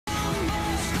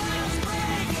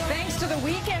the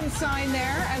weekend sign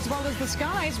there, as well as the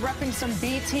skies repping some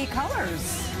BT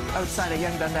colors outside of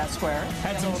Young Dundas Square.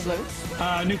 Had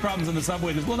some new problems in the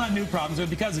subway. Well, not new problems, but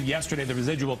because of yesterday, the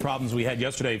residual problems we had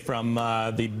yesterday from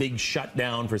the big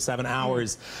shutdown for 7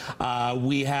 hours.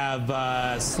 We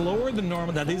have slower than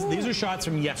normal. Now, these are shots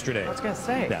from yesterday. I was going to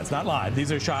say. That's not live.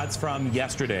 These are shots from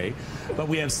yesterday. But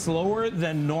we have slower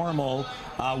than normal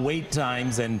wait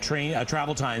times and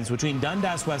travel times between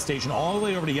Dundas West Station all the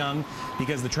way over to Yonge,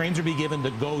 because the trains are being given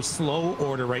to go slow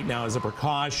order right now as a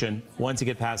precaution once you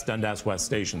get past Dundas West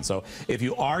Station. So if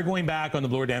you are going back on the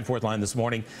Bloor Danforth line this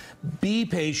morning, be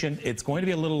patient. It's going to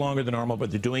be a little longer than normal,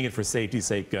 but they're doing it for safety's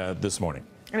sake this morning.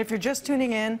 And if you're just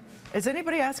tuning in, is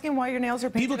anybody asking why your nails are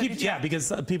painted? Yeah,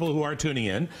 because people who are tuning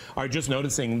in are just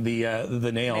noticing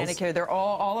the nails. Manicure. They're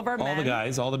all of our men. All the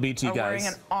guys, all the BT guys. Wearing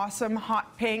an awesome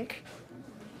hot pink.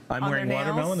 I'm wearing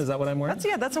watermelon. Is that what I'm wearing?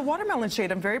 That's a watermelon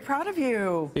shade. I'm very proud of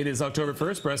you. It is October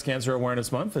 1st, Breast Cancer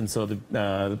Awareness Month, and so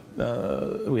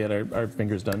we had our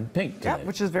fingers done pink today. Yeah,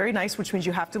 which is very nice, which means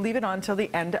you have to leave it on till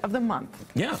the end of the month.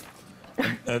 Yeah.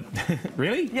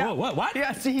 Really? Yeah. Whoa, what?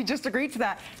 Yeah, see, he just agreed to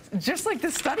that. Just like the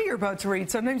study you're about to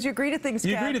read. Sometimes you agree to things,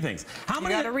 You agree to things. You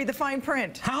got to read the fine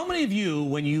print. How many of you,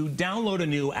 when you download a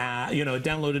new app,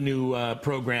 download a new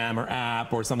program or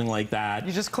app or something like that,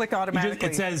 you just click automatically?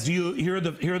 It says, here are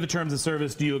the terms of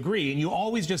service, do you agree? And you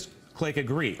always just click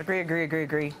agree.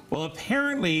 Agree. Well,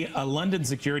 apparently a London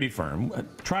security firm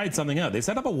tried something out. They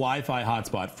set up a Wi-Fi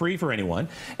hotspot free for anyone.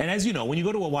 And as you know, when you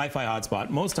go to a Wi-Fi hotspot,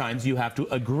 most times you have to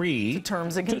agree to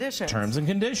terms and conditions. Terms and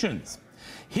conditions.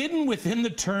 Hidden within the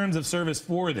terms of service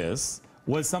for this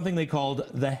was something they called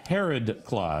the Herod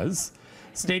clause,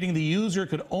 stating the user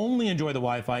could only enjoy the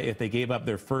Wi-Fi if they gave up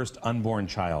their first unborn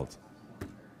child.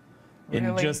 Really?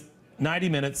 In just 90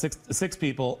 minutes, six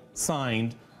people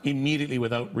signed immediately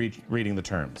without reading the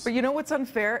terms. But you know what's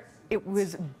unfair? It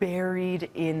was buried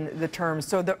in the terms.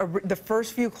 So the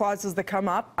first few clauses that come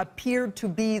up appeared to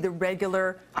be the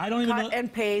regular cut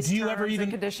and paste terms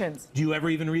and conditions. Do you ever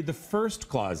even read the first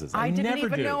clauses? I didn't never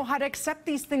even know how to accept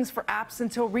these things for apps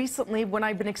until recently, when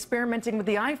I've been experimenting with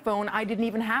the iPhone. I didn't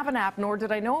even have an app, nor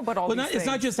did I know about all these things. It's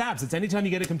not just apps. It's anytime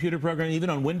you get a computer program, even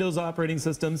on Windows operating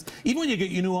systems, even when you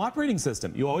get your new operating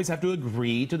system, you always have to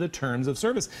agree to the terms of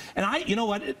service. And you know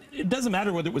what? It doesn't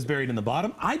matter whether it was buried in the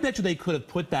bottom. I bet you they could have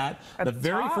put that at the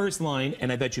very first line,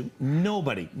 and I bet you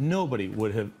nobody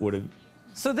would have.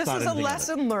 So this is a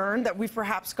lesson learned that we've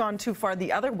perhaps gone too far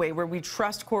the other way, where we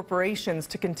trust corporations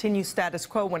to continue status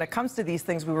quo when it comes to these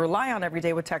things we rely on every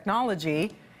day with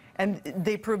technology, and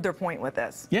they proved their point with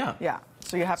this. Yeah.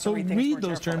 So you have to read things more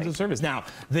those terms of service. Now,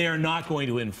 they are not going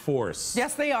to enforce.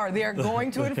 Yes, they are. They are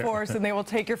going to enforce, and they will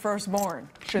take your firstborn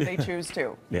should they choose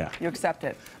to. Yeah. You accept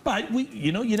it. But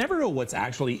you never know what's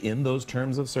actually in those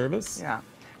terms of service. Yeah.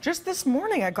 Just this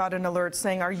morning, I got an alert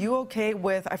saying, are you okay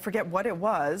with, I forget what it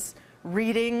was,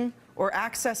 reading or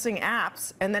accessing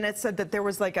apps? And then it said that there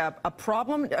was like a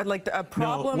problem, what do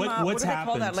they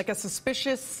call that? Like a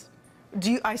suspicious...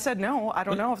 I said no. I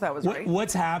don't know if that was right.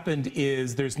 What's happened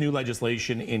is there's new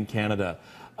legislation in Canada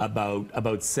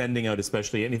about sending out,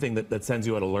 especially anything that sends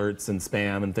you out alerts and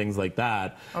spam and things like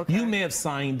that. Okay. You may have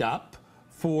signed up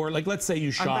for, like, let's say you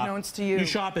shop. Unbeknownst to you. You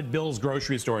shop at Bill's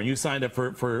grocery store and you signed up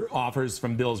for offers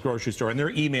from Bill's grocery store, and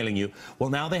they're emailing you. Well,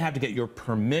 now they have to get your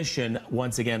permission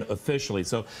once again officially.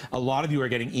 So a lot of you are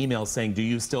getting emails saying, do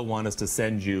you still want us to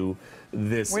send you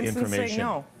this information? Winston's saying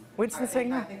no. Winston's saying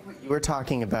no. I think what you were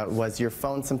talking about was your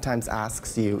phone sometimes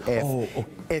asks you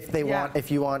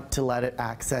if you want to let it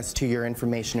access to your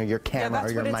information or your camera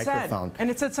or your microphone. And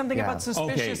it said something about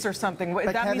suspicious or something. But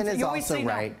that Kevin means is you always also say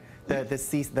right. No.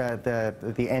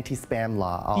 The anti-spam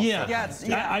law also.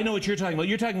 Yeah. I know what you're talking about.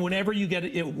 You're talking whenever you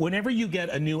get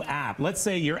a new app. Let's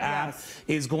say your app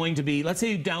is going to be, let's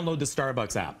say you download the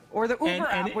Starbucks app. Or the Uber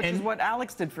app, which is what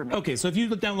Alex did for me. Okay, so if you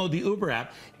download the Uber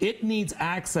app, it needs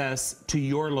access to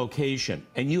your location,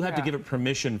 and you have to give it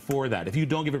permission for that. If you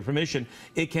don't give it permission,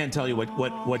 it can't tell you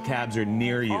what cabs are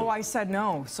near you. Oh, I said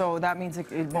no, so that means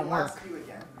it won't work.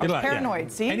 I was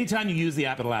paranoid, see? Anytime you use the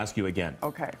app, it'll ask you again.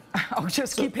 Okay. I'll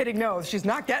just keep hitting no. She's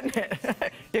not getting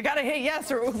it. You got to hit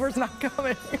yes or Uber's not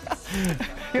coming.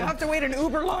 You have to wait an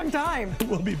uber long time.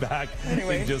 We'll be back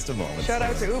in just a moment. Shout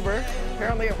out to Uber.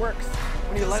 Apparently it works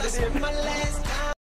when you let it in.